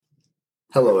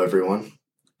Hello, everyone.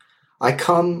 I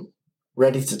come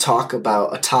ready to talk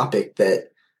about a topic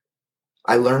that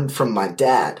I learned from my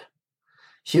dad.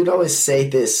 He would always say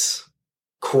this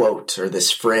quote or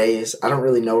this phrase. I don't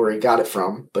really know where he got it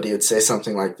from, but he would say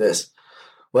something like this.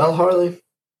 Well, Harley,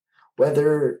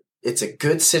 whether it's a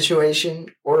good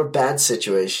situation or a bad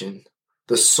situation,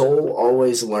 the soul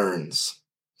always learns.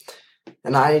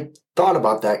 And I thought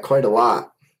about that quite a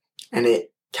lot, and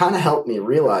it kind of helped me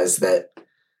realize that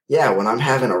yeah, when I'm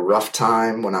having a rough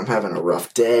time, when I'm having a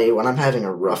rough day, when I'm having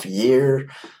a rough year,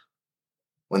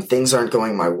 when things aren't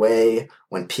going my way,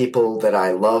 when people that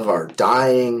I love are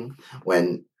dying,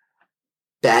 when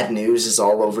bad news is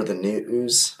all over the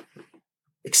news,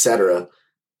 etc.,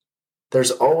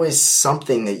 there's always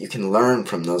something that you can learn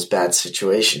from those bad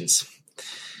situations.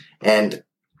 And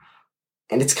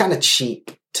it's kind of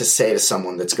cheap to say to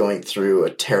someone that's going through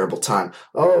a terrible time,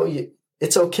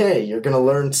 it's okay, you're going to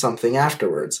learn something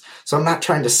afterwards. So I'm not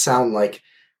trying to sound like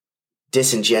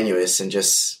disingenuous and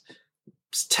just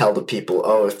tell the people,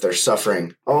 if they're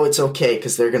suffering, it's okay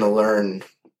because they're going to learn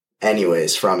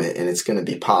anyways from it and it's going to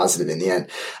be positive in the end.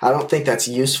 I don't think that's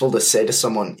useful to say to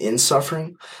someone in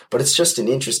suffering, but it's just an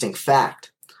interesting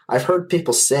fact. I've heard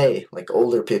people say, like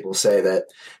older people say, that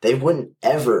they wouldn't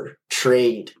ever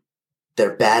trade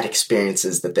their bad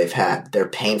experiences that they've had, their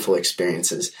painful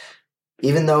experiences,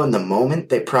 even though in the moment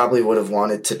they probably would have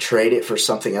wanted to trade it for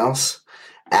something else.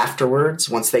 Afterwards,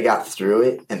 once they got through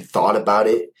it and thought about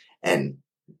it and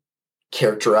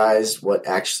characterized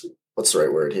what's the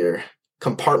right word here?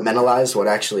 Compartmentalized what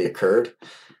actually occurred,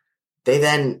 they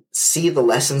then see the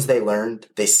lessons they learned,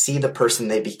 they see the person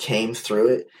they became through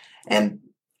it, and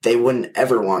they wouldn't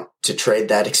ever want to trade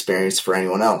that experience for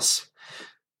anyone else.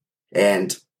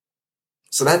 And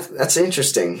so that's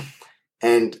interesting.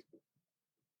 And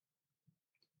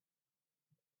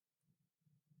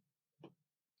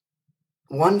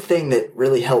one thing that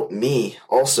really helped me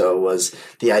also was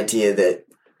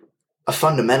a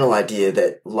fundamental idea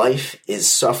that life is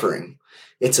suffering.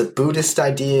 It's a Buddhist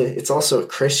idea. It's also a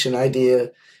Christian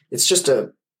idea. It's just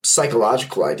a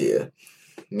psychological idea,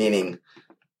 meaning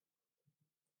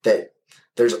that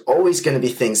there's always going to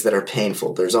be things that are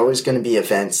painful. There's always going to be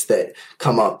events that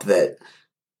come up that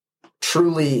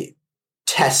truly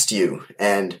test you,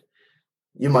 and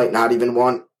you might not even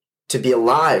want to be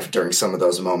alive during some of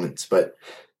those moments, but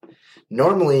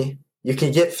normally you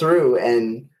can get through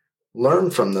and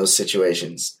learn from those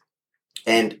situations.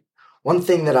 And one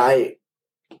thing that I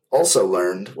also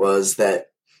learned was that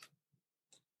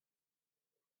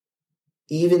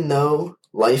even though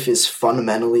life is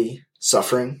fundamentally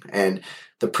suffering and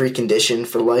the precondition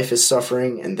for life is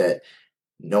suffering, and that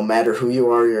no matter who you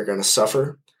are, you're going to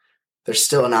suffer, there's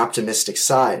still an optimistic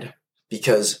side,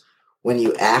 because when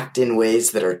you act in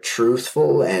ways that are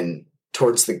truthful and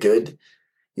towards the good,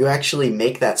 you actually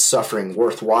make that suffering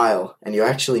worthwhile, and you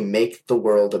actually make the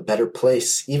world a better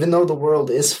place, even though the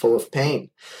world is full of pain.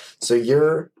 So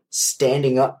you're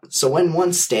standing up. So when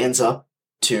one stands up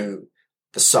to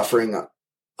the suffering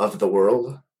of the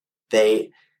world,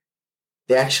 they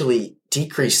actually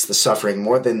decrease the suffering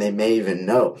more than they may even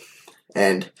know.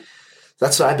 And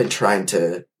that's what I've been trying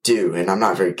to do, and I'm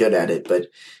not very good at it, but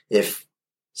if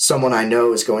someone I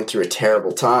know is going through a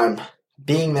terrible time,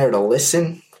 being there to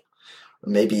listen, or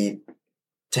maybe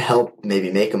to help,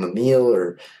 maybe make them a meal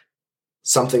or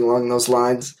something along those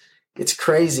lines, it's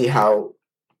crazy how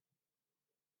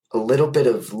a little bit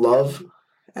of love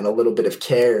and a little bit of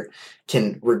care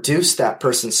can reduce that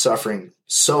person's suffering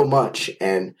so much,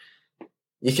 and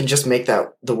you can just make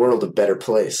the world a better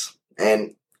place.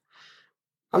 And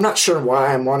I'm not sure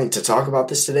why I'm wanting to talk about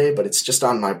this today, but it's just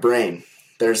on my brain.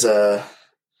 There's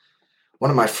one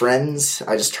of my friends,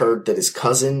 I just heard that his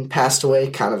cousin passed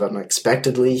away kind of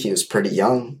unexpectedly. He was pretty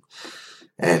young,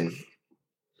 and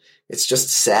it's just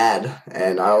sad.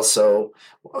 And I also,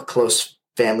 a close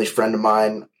family friend of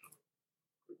mine,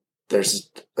 there's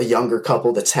a younger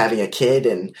couple that's having a kid,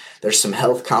 and there's some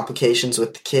health complications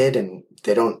with the kid, and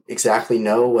they don't exactly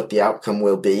know what the outcome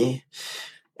will be.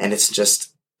 And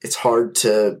it's hard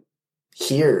to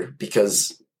hear,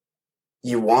 because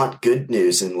you want good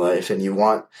news in life and you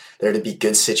want there to be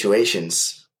good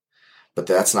situations, but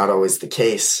that's not always the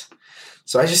case.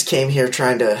 So I just came here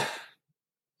trying to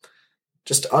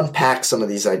just unpack some of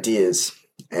these ideas,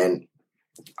 and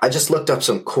I just looked up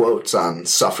some quotes on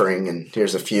suffering, and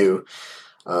here's a few.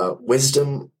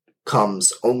 Wisdom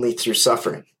comes only through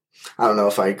suffering. I don't know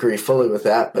if I agree fully with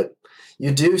that, but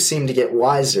you do seem to get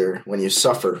wiser when you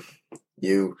suffer.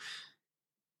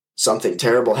 Something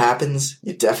terrible happens,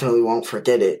 you definitely won't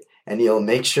forget it, and you'll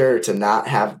make sure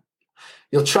to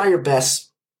you'll try your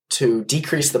best to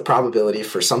decrease the probability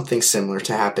for something similar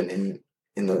to happen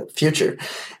in the future.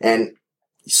 And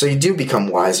so you do become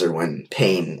wiser when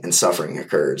pain and suffering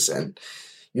occurs, and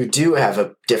you do have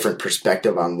a different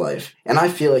perspective on life. And I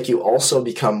feel like you also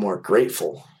become more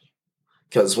grateful,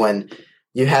 because when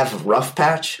you have a rough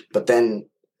patch, but then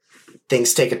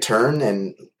things take a turn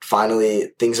and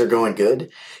finally things are going good,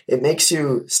 it makes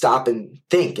you stop and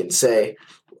think and say,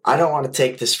 I don't want to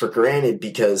take this for granted,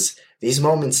 because these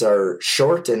moments are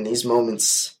short and these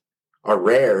moments are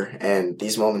rare and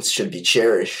these moments should be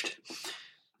cherished.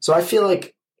 So I feel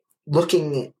like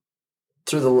looking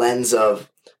through the lens of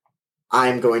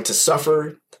I'm going to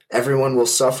suffer, everyone will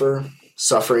suffer,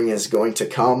 suffering is going to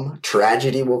come,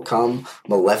 tragedy will come,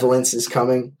 malevolence is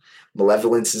coming,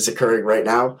 malevolence is occurring right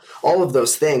now, all of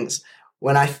those things.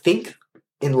 When I think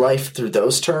in life through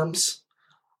those terms,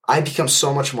 I become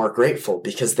so much more grateful,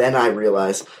 because then I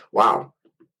realize, wow,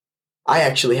 I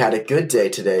actually had a good day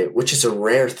today, which is a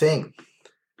rare thing.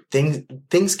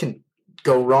 Things can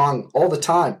go wrong all the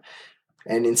time.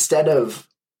 And instead of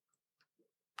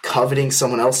coveting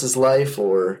someone else's life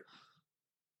or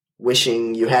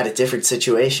wishing you had a different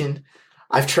situation,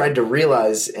 I've tried to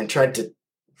realize and tried to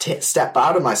step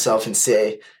out of myself and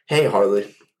say, hey,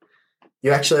 Harley,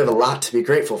 you actually have a lot to be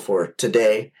grateful for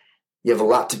today. You have a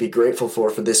lot to be grateful for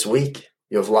this week.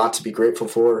 You have a lot to be grateful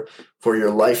for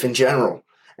your life in general.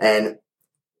 And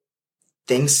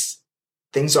things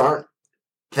aren't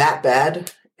that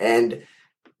bad, and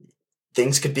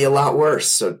things could be a lot worse.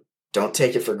 So don't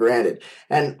take it for granted.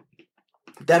 And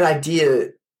that idea,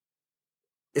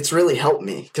 it's really helped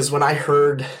me, because when I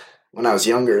heard when I was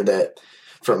younger that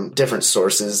from different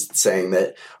sources saying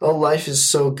that, oh, life is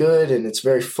so good and it's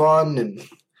very fun,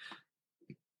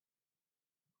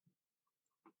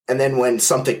 and then when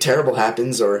something terrible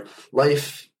happens, or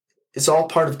life is all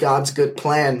part of God's good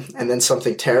plan, and then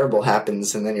something terrible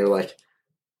happens, and then you're like,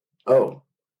 oh,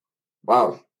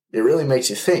 wow, it really makes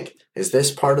you think, is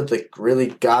this part of the really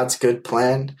God's good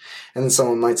plan? And then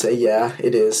someone might say, yeah,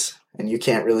 it is. And you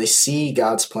can't really see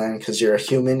God's plan because you're a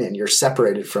human and you're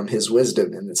separated from his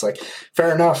wisdom. And it's like,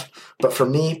 fair enough. But for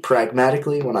me,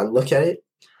 pragmatically, when I look at it,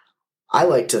 I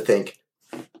like to think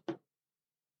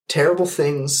terrible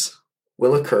things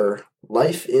will occur.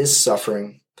 Life is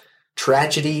suffering.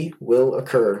 Tragedy will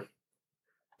occur.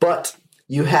 But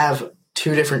you have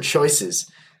two different choices.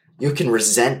 You can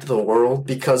resent the world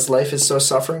because life is so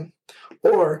suffering,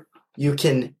 or you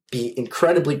can be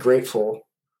incredibly grateful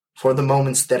for the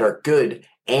moments that are good,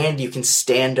 and you can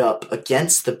stand up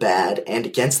against the bad and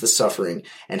against the suffering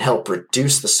and help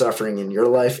reduce the suffering in your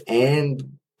life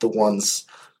and the ones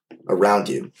around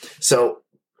you. So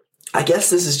I guess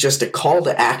this is just a call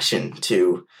to action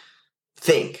to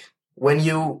think. When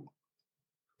you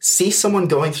see someone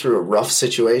going through a rough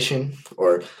situation,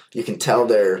 or you can tell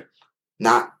they're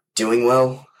not doing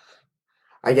well,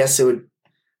 I guess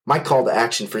my call to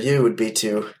action for you would be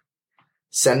to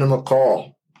send them a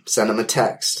call, send them a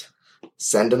text,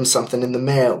 send them something in the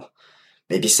mail,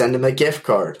 maybe send them a gift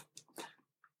card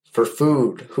for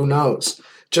food, who knows,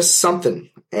 just something.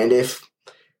 And if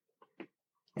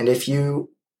you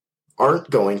are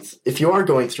going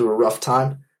through a rough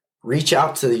time, reach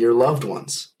out to your loved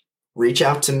ones, reach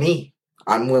out to me.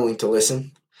 I'm willing to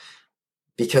listen,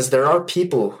 because there are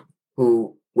people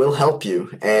who will help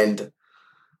you, and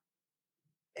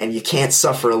you can't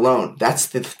suffer alone. That's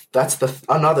the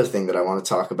another thing that I want to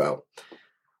talk about.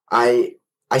 I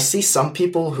see some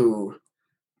people who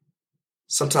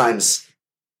sometimes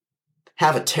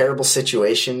have a terrible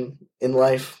situation in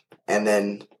life, but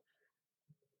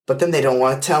then they don't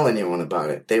want to tell anyone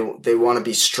about it. They want to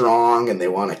be strong, and they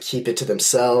want to keep it to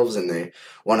themselves, and they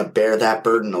want to bear that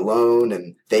burden alone,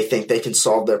 and they think they can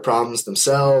solve their problems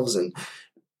themselves.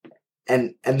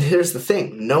 And here's the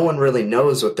thing, no one really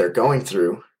knows what they're going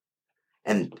through.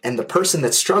 And the person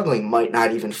that's struggling might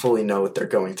not even fully know what they're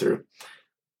going through.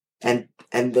 And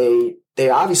they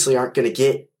obviously aren't going to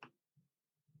get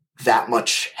that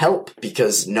much help,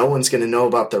 because no one's going to know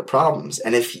about their problems.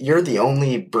 And if you're the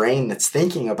only brain that's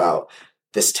thinking about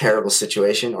this terrible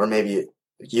situation, or maybe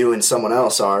you and someone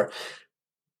else are,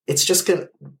 it's just the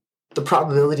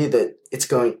probability that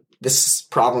this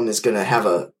problem is going to have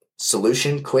a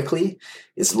solution quickly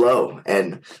is low.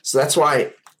 And so that's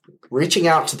why reaching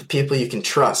out to the people you can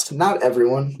trust, not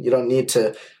everyone, you don't need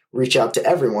to reach out to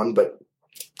everyone, but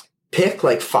pick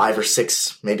like 5 or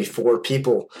 6, maybe 4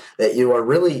 people that you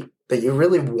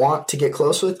really want to get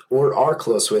close with or are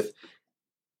close with.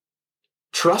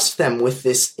 Trust them with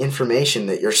this information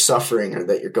that you're suffering or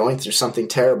that you're going through something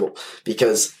terrible,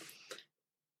 because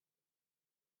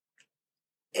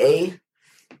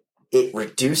it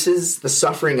reduces the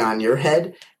suffering on your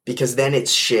head, because then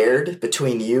it's shared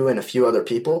between you and a few other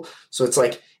people. So it's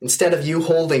like, instead of you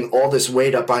holding all this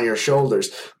weight up on your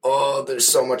shoulders, oh, there's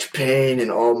so much pain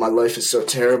and oh, my life is so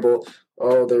terrible.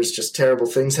 Oh, there's just terrible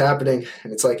things happening.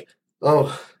 And it's like,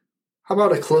 oh, how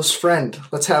about a close friend?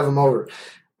 Let's have him over.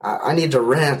 I need to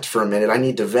rant for a minute. I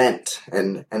need to vent.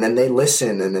 And then they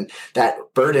listen, and then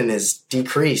that burden is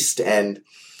decreased. And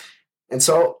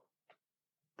so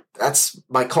that's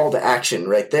my call to action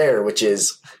right there, which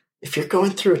is, if you're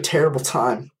going through a terrible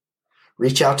time,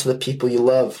 reach out to the people you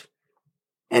love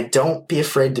and don't be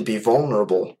afraid to be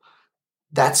vulnerable.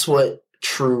 That's what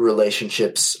true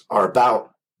relationships are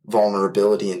about,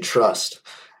 vulnerability and trust.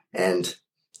 And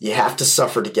you have to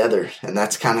suffer together. And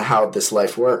that's kind of how this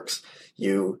life works.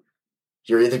 You're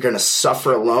either going to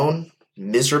suffer alone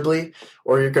miserably,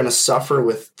 or you're going to suffer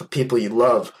with the people you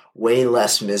love way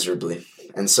less miserably.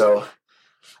 And so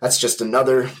that's just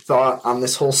another thought on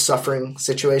this whole suffering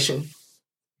situation.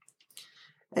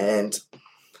 And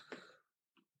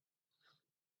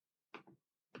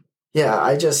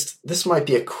yeah, this might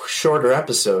be a shorter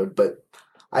episode, but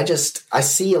I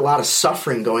see a lot of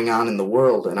suffering going on in the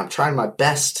world, and I'm trying my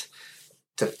best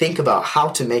to think about how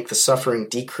to make the suffering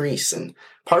decrease. And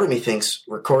part of me thinks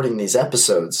recording these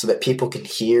episodes so that people can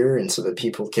hear and so that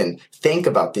people can think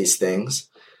about these things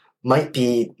might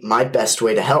be my best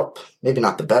way to help. Maybe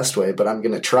not the best way, but I'm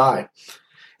going to try.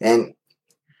 And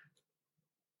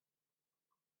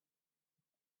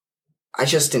I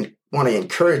just want to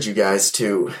encourage you guys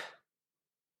to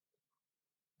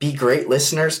be great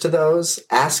listeners to those.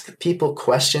 Ask people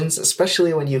questions,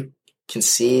 especially when you can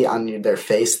see on their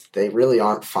face they really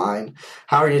aren't fine.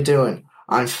 How are you doing?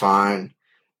 I'm fine.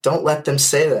 Don't let them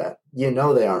say that. You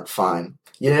know they aren't fine.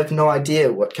 You have no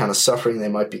idea what kind of suffering they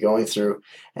might be going through,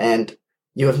 and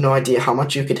you have no idea how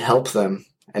much you could help them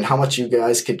and how much you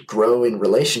guys could grow in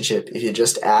relationship if you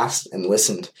just asked and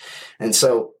listened. And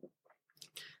so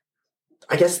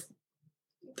I guess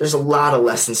there's a lot of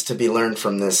lessons to be learned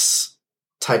from this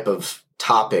type of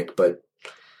topic, but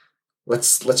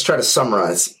let's try to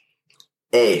summarize.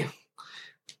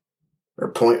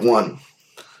 Point 1.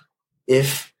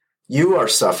 If you are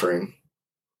suffering,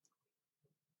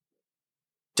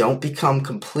 don't become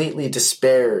completely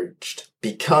disparaged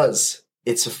because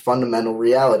it's a fundamental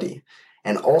reality.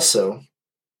 And also,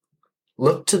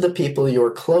 look to the people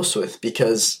you're close with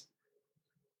because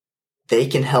they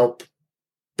can help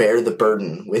bear the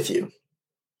burden with you.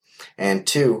 And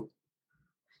 2,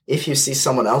 if you see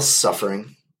someone else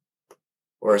suffering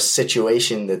or a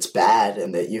situation that's bad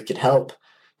and that you could help,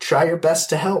 try your best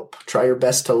to help. Try your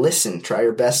best to listen. Try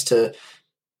your best to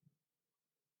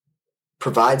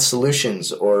provide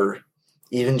solutions or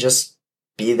even just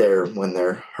be there when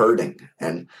they're hurting.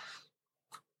 And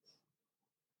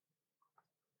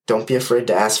don't be afraid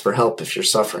to ask for help if you're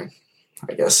suffering,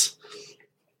 I guess.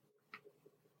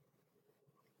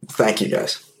 Thank you,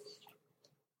 guys.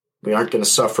 We aren't going to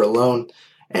suffer alone,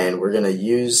 and we're going to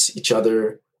use each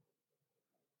other,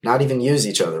 not even use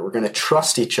each other. We're going to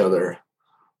trust each other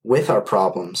with our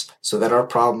problems so that our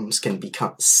problems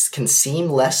can seem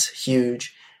less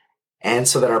huge, and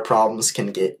so that our problems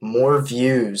can get more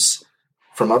views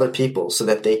from other people so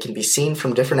that they can be seen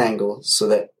from different angles so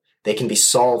that they can be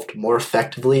solved more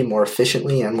effectively, more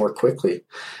efficiently, and more quickly.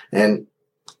 And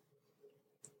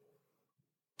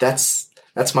that's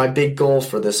my big goal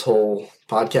for this whole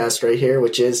podcast right here,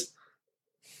 which is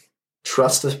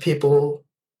trust the people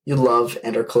you love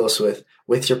and are close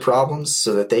with your problems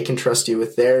so that they can trust you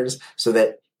with theirs, so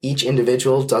that each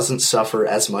individual doesn't suffer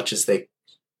as much as they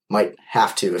might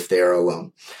have to if they are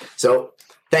alone. So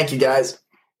thank you, guys.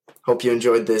 Hope you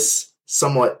enjoyed this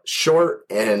somewhat short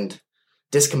and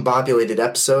discombobulated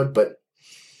episode, but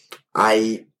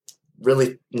I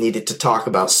really needed to talk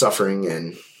about suffering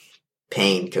and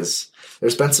pain because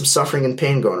there's been some suffering and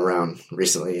pain going around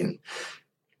recently, and